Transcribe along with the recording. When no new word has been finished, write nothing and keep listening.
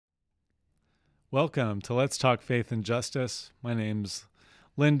Welcome to Let's Talk Faith and Justice. My name's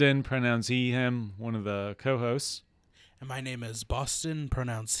Lyndon, pronouns he, him, one of the co-hosts. And my name is Boston,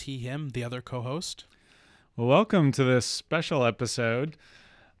 pronouns he, him, the other co-host. Well, welcome to this special episode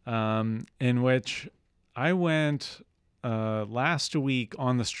in which I went last week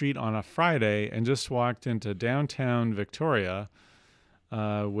on the street on a Friday and just walked into downtown Victoria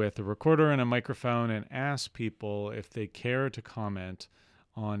with a recorder and a microphone and asked people if they care to comment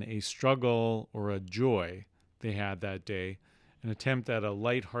on a struggle or a joy they had that day, an attempt at a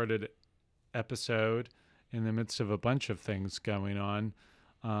lighthearted episode in the midst of a bunch of things going on.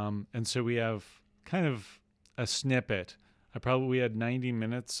 And so we have kind of a snippet. We had 90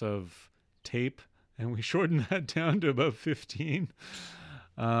 minutes of tape, and we shortened that down to about 15.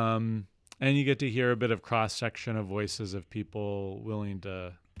 And you get to hear a bit of cross-section of voices of people willing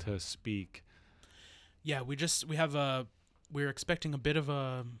to speak. Yeah, we're expecting a bit of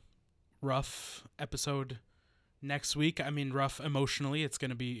a rough episode next week. I mean, rough emotionally.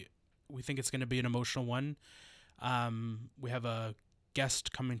 We think it's going to be an emotional one. We have a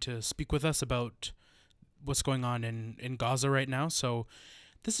guest coming to speak with us about what's going on in Gaza right now. So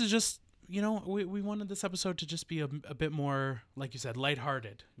this is just, we wanted this episode to just be a bit more, like you said,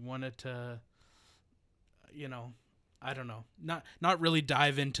 lighthearted. We wanted to, I don't know, not really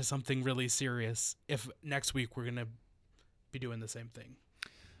dive into something really serious if next week we're going to be doing the same thing.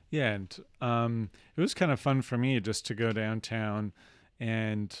 Yeah, and it was kind of fun for me just to go downtown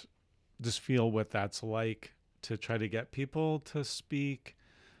and just feel what that's like to try to get people to speak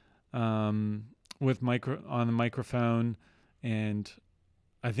on the microphone. And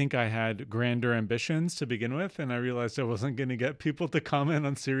I think I had grander ambitions to begin with, and I realized I wasn't going to get people to comment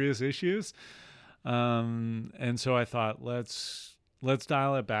on serious issues. And so I thought, let's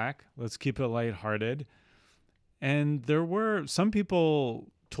dial it back. Let's keep it lighthearted. And there were some people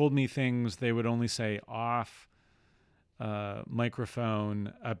told me things they would only say off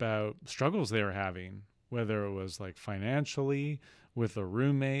microphone about struggles they were having, whether it was like financially, with a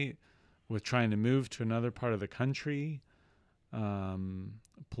roommate, with trying to move to another part of the country,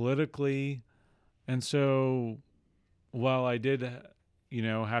 politically. And so while I did,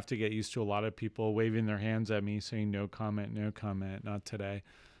 have to get used to a lot of people waving their hands at me saying no comment, not today.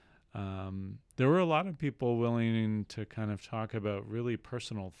 There were a lot of people willing to kind of talk about really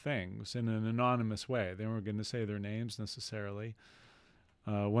personal things in an anonymous way. They weren't going to say their names necessarily.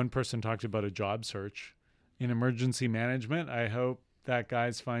 One person talked about a job search in emergency management. I hope that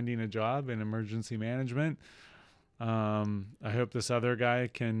guy's finding a job in emergency management. I hope this other guy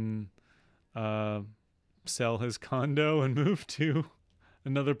can sell his condo and move to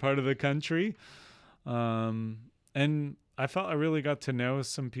another part of the country. And I felt I really got to know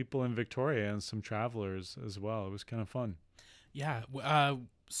some people in Victoria and some travelers as well. It was kind of fun. Yeah,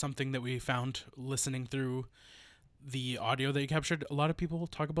 something that we found listening through the audio that you captured, a lot of people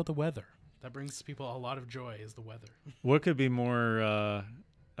talk about the weather. That brings people a lot of joy, is the weather. What could be more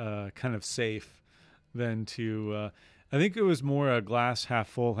kind of safe than to... I think it was more a glass half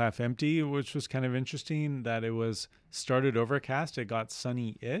full, half empty, which was kind of interesting that it was started overcast. It got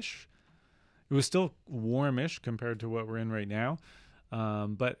sunny-ish. It was still warmish compared to what we're in right now,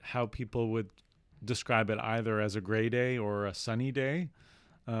 but how people would describe it either as a gray day or a sunny day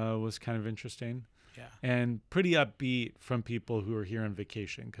was kind of interesting. Yeah. And pretty upbeat from people who are here on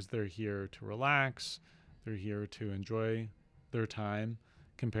vacation because they're here to relax, they're here to enjoy their time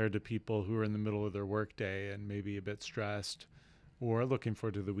compared to people who are in the middle of their work day and maybe a bit stressed or looking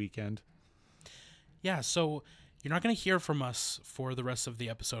forward to the weekend. Yeah, so you're not going to hear from us for the rest of the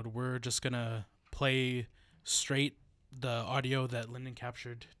episode. We're just going to play straight the audio that Lyndon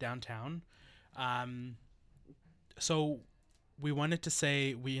captured downtown. So we wanted to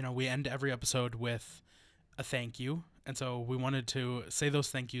say, we end every episode with a thank you. And so we wanted to say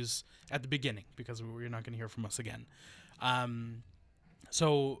those thank yous at the beginning because we're not going to hear from us again.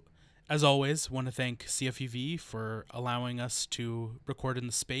 So as always, want to thank CFUV for allowing us to record in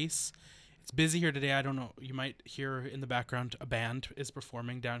the space. It's busy here today. I don't know. You might hear in the background a band is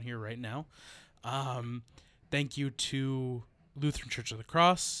performing down here right now. Thank you to Lutheran Church of the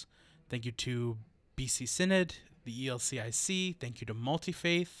Cross. Thank you to BC Synod, the ELCIC. Thank you to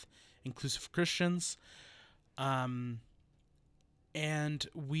Multi-Faith, Inclusive Christians. And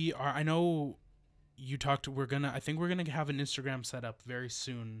I know you talked, I think we're going to have an Instagram set up very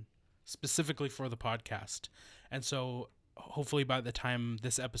soon, specifically for the podcast. And so hopefully by the time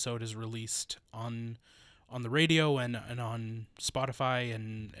this episode is released on the radio and on Spotify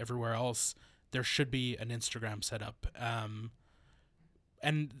and everywhere else, there should be an Instagram set up.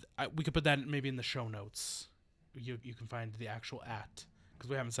 And we could put that maybe in the show notes. You can find the actual @ because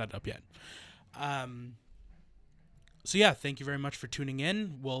we haven't set it up yet. So yeah, thank you very much for tuning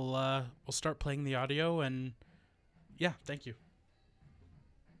in. We'll start playing the audio, and yeah, thank you.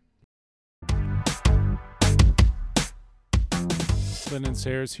 Lyndon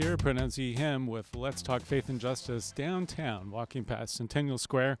Sayers here, pronouncing him with Let's Talk Faith and Justice downtown, walking past Centennial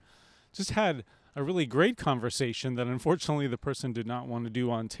Square. Just had a really great conversation that unfortunately the person did not want to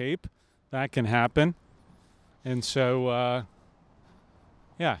do on tape. That can happen. And so,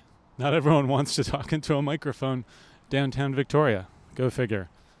 yeah, not everyone wants to talk into a microphone downtown Victoria. Go figure.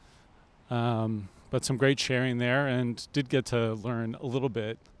 But some great sharing there, and did get to learn a little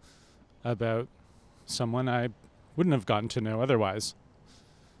bit about someone I wouldn't have gotten to know otherwise.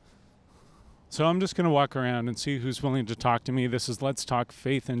 So I'm just going to walk around and see who's willing to talk to me. This is Let's Talk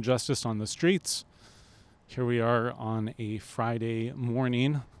Faith and Justice on the Streets. Here we are on a Friday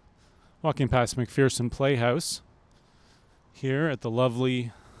morning, walking past McPherson Playhouse, here at the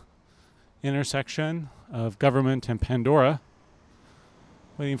lovely intersection of Government and Pandora,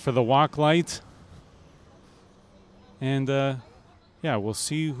 waiting for the walk light. And yeah, we'll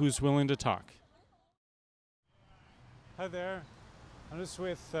see who's willing to talk. Hi there. I'm just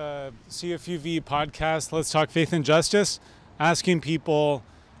with CFUV podcast, Let's Talk Faith and Justice, asking people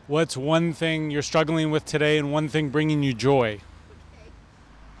what's one thing you're struggling with today and one thing bringing you joy.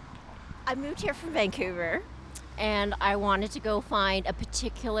 I moved here from Vancouver, and I wanted to go find a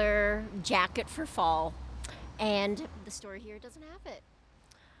particular jacket for fall, and the store here doesn't have it.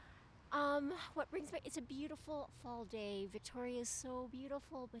 What brings me? It's a beautiful fall day. Victoria is so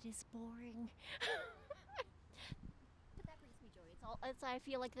beautiful, but it's boring. But that brings me joy. I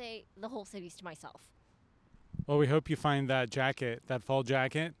feel like the whole city's to myself. Well, we hope you find that jacket, that fall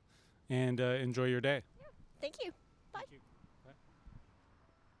jacket, and enjoy your day. Yeah. Thank you. Bye. Thank you. Bye.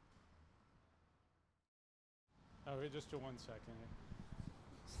 Oh, wait, just 1 second.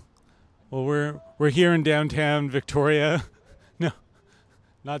 Well, we're here in downtown Victoria. No,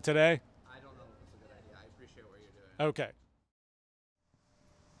 not today. I don't know if it's a good idea. I appreciate what you're doing. Okay.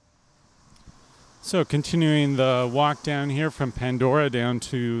 So continuing the walk down here from Pandora down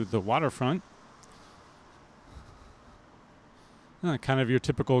to the waterfront. Kind of your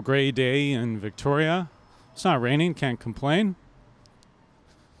typical gray day in Victoria. It's not raining, can't complain.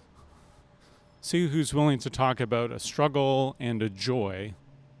 See who's willing to talk about a struggle and a joy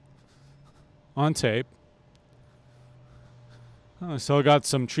on tape. I still got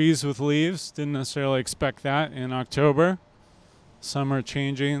some trees with leaves. Didn't necessarily expect that in October. Some are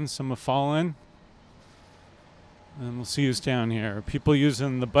changing, some have fallen. And we'll see who's down here. People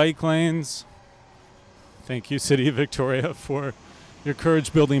using the bike lanes. Thank you, City of Victoria, for your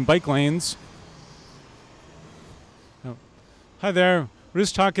courage building bike lanes. Oh. Hi there. We're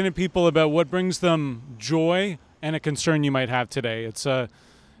just talking to people about what brings them joy and a concern you might have today. It's a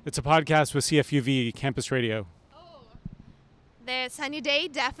podcast with CFUV Campus Radio. The sunny day,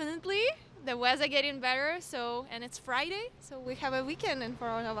 definitely. The weather getting better, and it's Friday, so we have a weekend in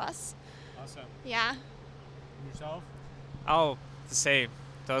front of us. Awesome. Yeah. Yourself? Oh, the same,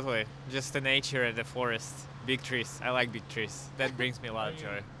 totally. Just the nature and the forest, big trees. I like big trees. That brings me a lot of joy.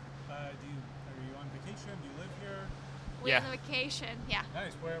 Are you on vacation? Do you live here? We're on vacation, yeah.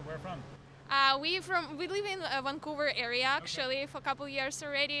 Nice. Where from? We live in Vancouver area actually for a couple years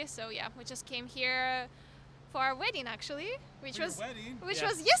already. So yeah, we just came here for our wedding actually, which was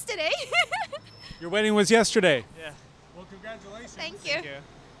yesterday. Your wedding was yesterday. Yeah. Well, congratulations. Thank you.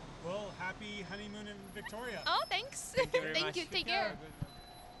 Well, happy honeymoon in Victoria. Oh, thanks. Thank you very Thank much. you. Take care.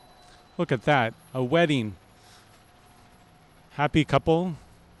 Look at that, a wedding. Happy couple.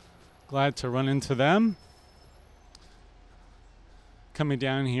 Glad to run into them. Coming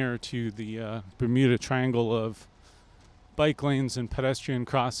down here to the Bermuda Triangle of bike lanes and pedestrian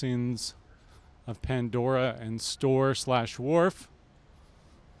crossings of Pandora and store/wharf.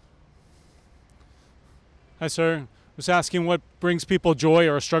 Hi, sir. Just asking what brings people joy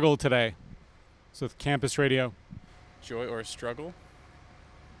or struggle today. So with Campus Radio. Joy or struggle?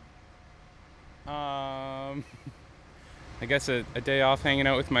 I guess a day off hanging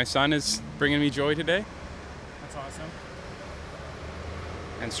out with my son is bringing me joy today. That's awesome.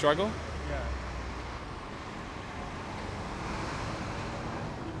 And struggle? Yeah.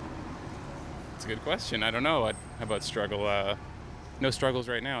 It's a good question. I don't know. How about struggle? No struggles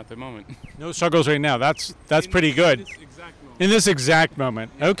right now at the moment. No struggles right now. That's pretty good. In this exact moment. In this exact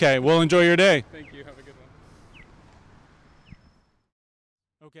moment. Okay, well, enjoy your day. Thank you. Have a good one.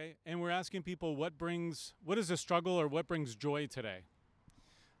 Okay, and we're asking people what is a struggle or what brings joy today?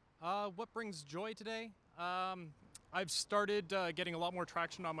 What brings joy today? I've started getting a lot more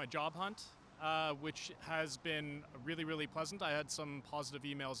traction on my job hunt. which has been really, really pleasant. I had some positive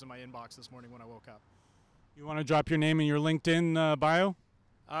emails in my inbox this morning when I woke up. You want to drop your name in your LinkedIn bio?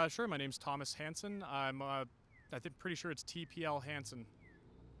 Sure. My name's Thomas Hansen. I'm pretty sure it's TPL Hansen.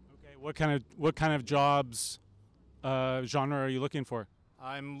 Okay. What kind of jobs genre are you looking for?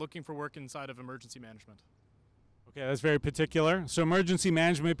 I'm looking for work inside of emergency management. Okay, that's very particular. So emergency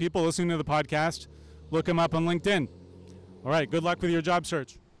management people listening to the podcast, look them up on LinkedIn. All right, good luck with your job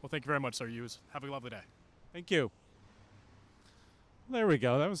search. Well, thank you very much, sir. You have a lovely day. Thank you. There we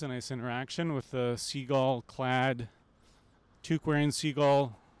go. That was a nice interaction with the seagull-clad, toque-wearing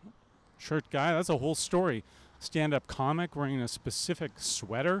seagull shirt guy. That's a whole story. Stand-up comic wearing a specific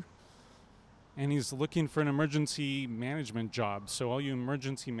sweater, and he's looking for an emergency management job. So all you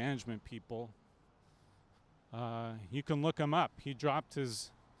emergency management people, you can look him up. He dropped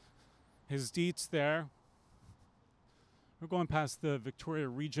his deets there. We're going past the Victoria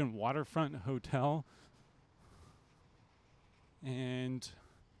Region Waterfront Hotel and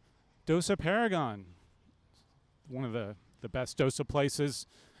Dosa Paragon, one of the best dosa places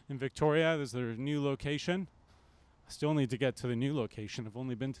in Victoria. There's their new location. I still need to get to the new location. I've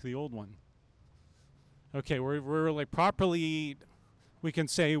only been to the old one. Okay, we're like properly, we can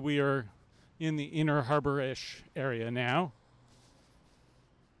say we are in the Inner Harbor-ish area now.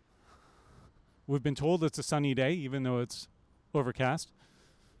 We've been told it's a sunny day, even though it's overcast.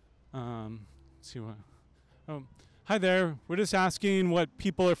 Let's see what. Oh, hi there. We're just asking what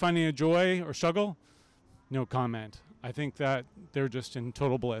people are finding a joy or struggle. No comment. I think that they're just in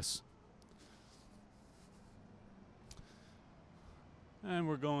total bliss. And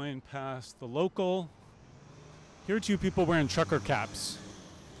we're going past the local. Here are two people wearing trucker caps.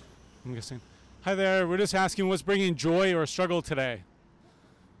 I'm guessing. Hi there. We're just asking what's bringing joy or struggle today.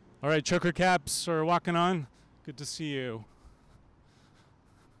 All right, trucker caps are walking on. Good to see you.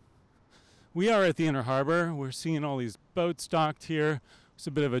 We are at the Inner Harbor. We're seeing all these boats docked here. It's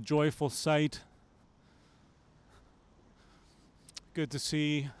a bit of a joyful sight. Good to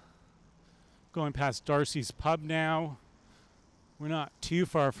see. Going past Darcy's Pub now. We're not too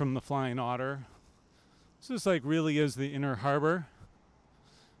far from the Flying Otter. This like really is the Inner Harbor.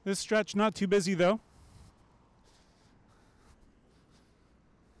 This stretch not too busy though.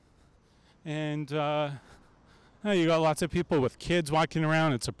 And you got lots of people with kids walking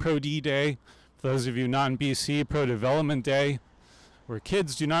around. It's a Pro D day. For those of you not in BC, Pro Development Day, where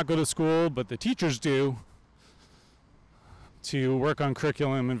kids do not go to school, but the teachers do, to work on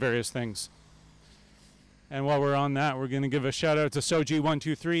curriculum and various things. And while we're on that, we're going to give a shout out to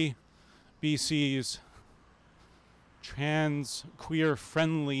Soji123, BC's trans queer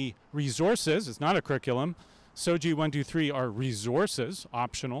friendly resources. It's not a curriculum. Soji123 are resources,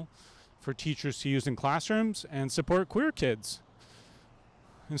 optional, for teachers to use in classrooms and support queer kids.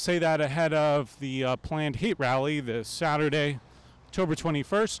 And say that ahead of the planned hate rally this Saturday, October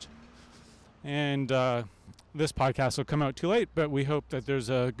 21st. And this podcast will come out too late, but we hope that there's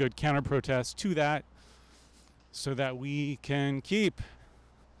a good counter protest to that so that we can keep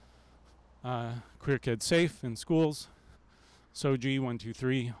queer kids safe in schools.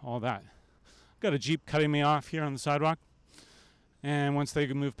 Soji123, all that. Got a Jeep cutting me off here on the sidewalk. And once they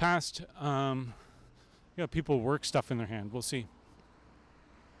can move past, you got people work stuff in their hand. We'll see.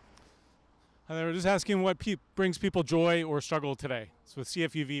 They were just asking what brings people joy or struggle today. It's with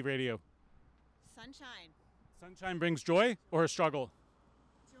CFUV Radio. Sunshine. Sunshine brings joy or a struggle?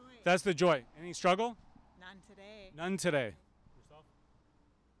 Joy. That's the joy. Any struggle? None today. None today. Yourself?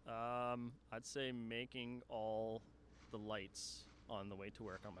 I'd say making all the lights on the way to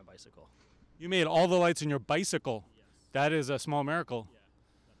work on my bicycle. You made all the lights on your bicycle? Yes. That is a small miracle. Yeah,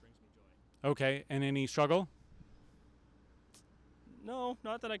 that brings me joy. Okay, and any struggle? No,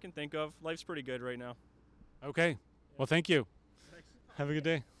 not that I can think of. Life's pretty good right now. Okay, well thank you. Thanks. Have a good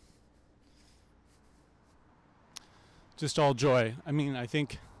day. Just all joy. I mean, I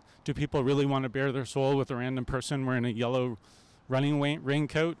think, do people really want to bare their soul with a random person wearing a yellow running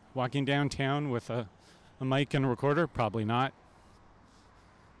raincoat walking downtown with a mic and a recorder? Probably not.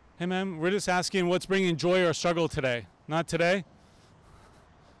 Hey ma'am, we're just asking what's bringing joy or struggle today. Not today?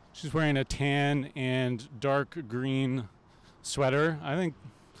 She's wearing a tan and dark green sweater. I think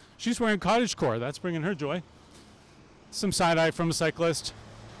she's wearing cottagecore. That's bringing her joy. Some side-eye from a cyclist.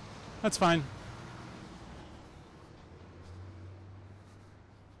 That's fine.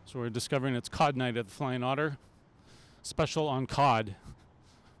 So we're discovering it's cod night at the Flying Otter. Special on cod.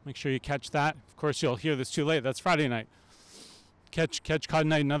 Make sure you catch that. Of course, you'll hear this too late. That's Friday night. Catch cod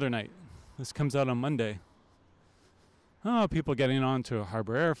night another night. This comes out on Monday. Oh, people getting on to a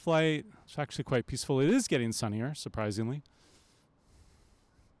Harbor Air flight. It's actually quite peaceful. It is getting sunnier, surprisingly.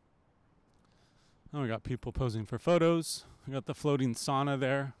 Oh, we got people posing for photos. We got the floating sauna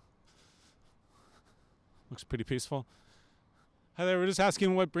there. Looks pretty peaceful. Hi there, we're just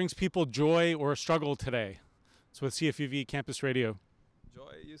asking what brings people joy or struggle today. It's with CFUV Campus Radio.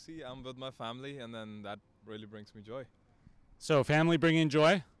 Joy, you see, I'm with my family, and then that really brings me joy. So, family bringing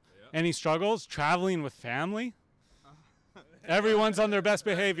joy? Yeah. Any struggles? Traveling with family? Everyone's on their best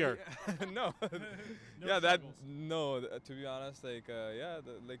behavior. No. Yeah, that no. To be honest, like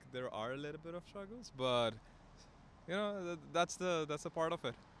there are a little bit of struggles, but you know that's the part of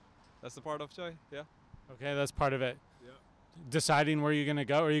it. That's the part of joy. Yeah. Okay, that's part of it. Yeah. Deciding where you're going to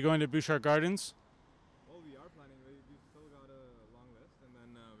go. Are you going to Bouchard Gardens? Well, we are planning. We still got a long list, and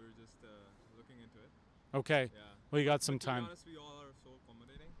then we're just looking into it. Okay. Yeah. Well, you got some To time. be honest, we all are so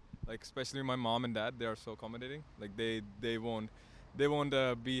accommodating. Like especially my mom and dad, they are so accommodating. Like they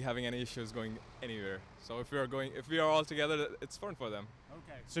won't be having any issues going anywhere. So if we are all together, it's fun for them.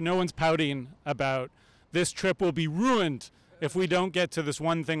 Okay. So no one's pouting about this trip will be ruined if we don't get to this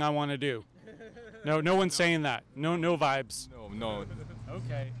one thing I want to do. No one's saying that. No vibes. No.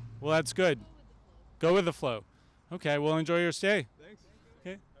 Okay. Well, that's good. Go with the flow. Okay. Well, enjoy your stay. Thanks.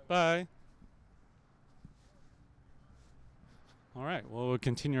 Okay. Bye. All right. Well, we'll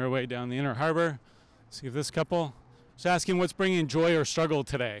continue our way down the Inner Harbor. See if this couple. Just asking what's bringing joy or struggle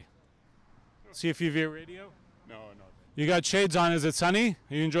today. CFUV Radio? No. You got shades on. Is it sunny?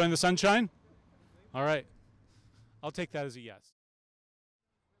 Are you enjoying the sunshine? All right. I'll take that as a yes.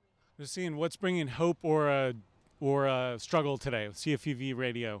 Just seeing what's bringing hope or a struggle today with CFUV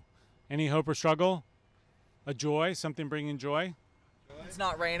Radio. Any hope or struggle? A joy? Something bringing joy? It's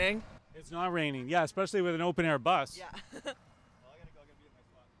not raining. It's not raining. Yeah, especially with an open air bus. Yeah.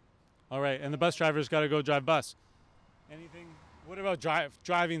 All right, and the bus driver's got to go drive bus. Anything? What about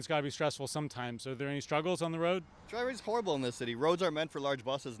driving's got to be stressful sometimes. Are there any struggles on the road? Driving's horrible in this city. Roads aren't meant for large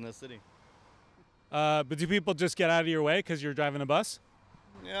buses in this city. But do people just get out of your way because you're driving a bus?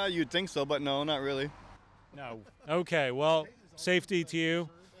 Yeah, you'd think so, but no, not really. No. Okay, well, safety to you.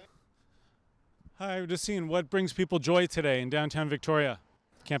 Hi, we're just seeing what brings people joy today in downtown Victoria.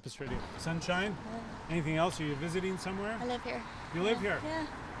 Campus Radio. Sunshine? Anything else? Are you visiting somewhere? I live here. You live here? Yeah.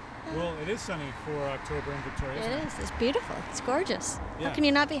 Well, it is sunny for October in Victoria. isn't It is. It's beautiful. It's gorgeous. Yeah. How can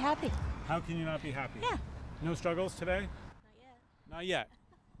you not be happy? How can you not be happy? Yeah. No struggles today? Not yet.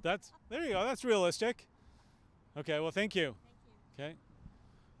 There you go. That's realistic. Okay, well, thank you. Okay.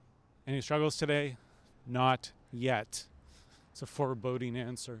 Any struggles today? Not yet. It's a foreboding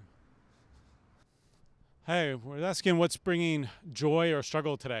answer. Hey, we're asking what's bringing joy or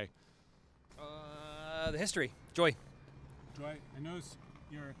struggle today. The history. Joy. Joy. I notice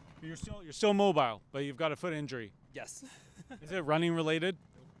you're still mobile, but you've got a foot injury. Yes. Is it running related?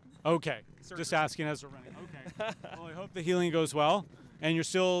 Okay. Just asking as we're running. Okay. Well, I hope the healing goes well, and you're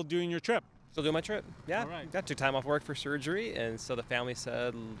still doing your trip. Still doing my trip. Yeah. All right. Got took time off work for surgery, and so the family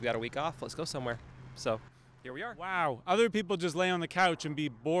said we got a week off. Let's go somewhere. So here we are. Wow. Other people just lay on the couch and be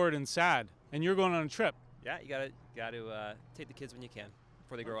bored and sad, and you're going on a trip. Yeah, you gotta take the kids when you can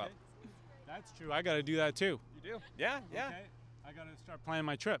before they grow up. That's true. I got to do that too. You do? Yeah. Okay. I got to start planning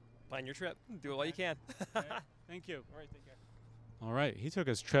my trip. Plan your trip. Do it while you can. Okay. Thank you. All right. Take care. All right. He took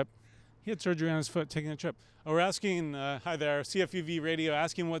his trip. He had surgery on his foot, taking a trip. Oh, we're asking, hi there, CFUV Radio,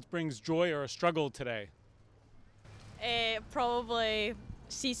 asking what brings joy or a struggle today. Probably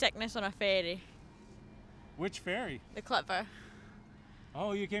seasickness on a ferry. Which ferry? The Clipper.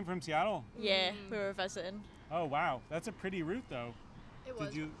 Oh, you came from Seattle? Yeah, we were visiting. Oh, wow. That's a pretty route, though. It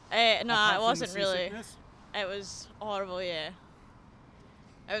Did you? No, apart it from wasn't the really. seasickness? It was horrible, yeah.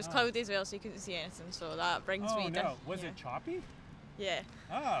 It was cloudy as well, so you couldn't see anything, so that brings me down. No. Was it choppy? Yeah.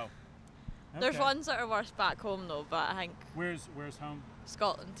 Oh. There's Okay. ones that are worse back home, though, but I think Where's home?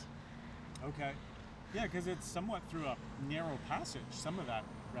 Scotland. Okay. Yeah, because it's somewhat through a narrow passage, some of that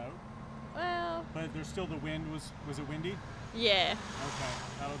route. Well, But there's still the wind. Was it windy? yeah. Okay,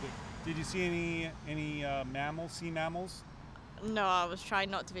 that'll do. Did you see any mammals, sea mammals? No, I was trying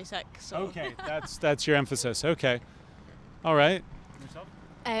not to be sick, so. Okay, that's your emphasis. Okay. All right. Yourself?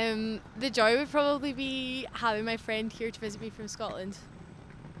 The joy would probably be having my friend here to visit me from Scotland.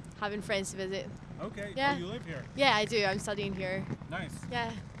 Having friends to visit. Okay. Yeah. Oh, you live here? Yeah, I do. I'm studying here. Nice.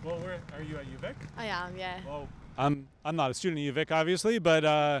 Yeah, Well, where are you at UVic? I am. Yeah. Well, I'm not a student at UVic, obviously, but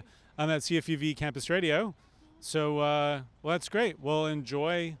I'm at CFUV Campus Radio. So, well, that's great. Well,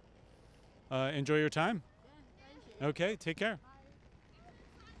 enjoy your time. Okay, take care.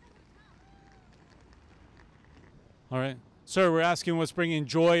 All right. Sir, we're asking what's bringing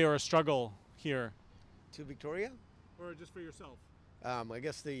joy or a struggle here. To Victoria? Or just for yourself? I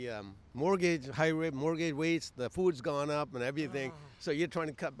guess the mortgage, high rate mortgage rates, the food's gone up and everything. So you're trying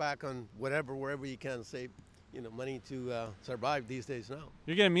to cut back on wherever you can save, money to survive these days now.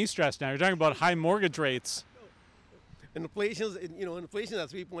 You're getting me stressed now. You're talking about high mortgage rates. Inflation's, inflation at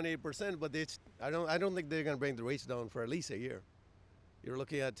 3.8%, but I don't think they're going to bring the rates down for at least a year. You're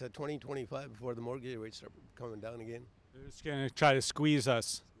looking at 2025 before the mortgage rates start coming down again. They're just going to try to squeeze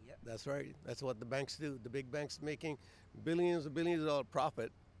us. Yeah, that's right. That's what the banks do. The big banks making billions and billions of dollar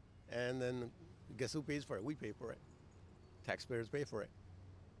profit, and then guess who pays for it? We pay for it. Taxpayers pay for it.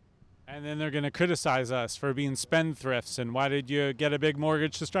 And then they're going to criticize us for being spendthrifts and why did you get a big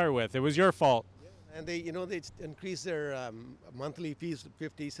mortgage to start with? It was your fault. And they increase their monthly fees to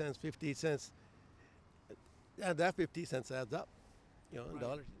 50 cents. Yeah, that 50 cents adds up, in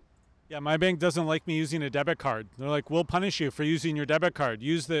dollars. Yeah, my bank doesn't like me using a debit card. They're like, we'll punish you for using your debit card.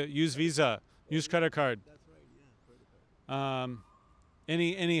 Use Visa. Use credit card. That's right. Yeah.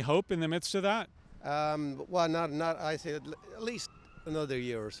 Any hope in the midst of that? Well, not. I say at least another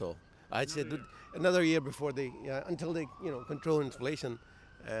year or so. I'd say another year before until they control inflation,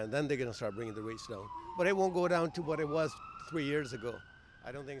 and then they're gonna start bringing the rates down. But it won't go down to what it was 3 years ago.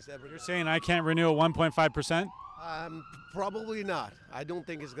 I don't think it's ever. You're saying I can't renew at 1.5%? Probably not. I don't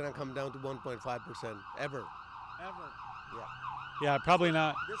think it's going to come down to 1.5% ever. Ever. Yeah. Yeah, probably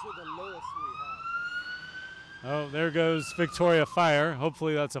not. This was the lowest we had. Oh, there goes Victoria Fire.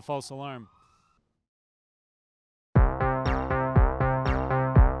 Hopefully that's a false alarm.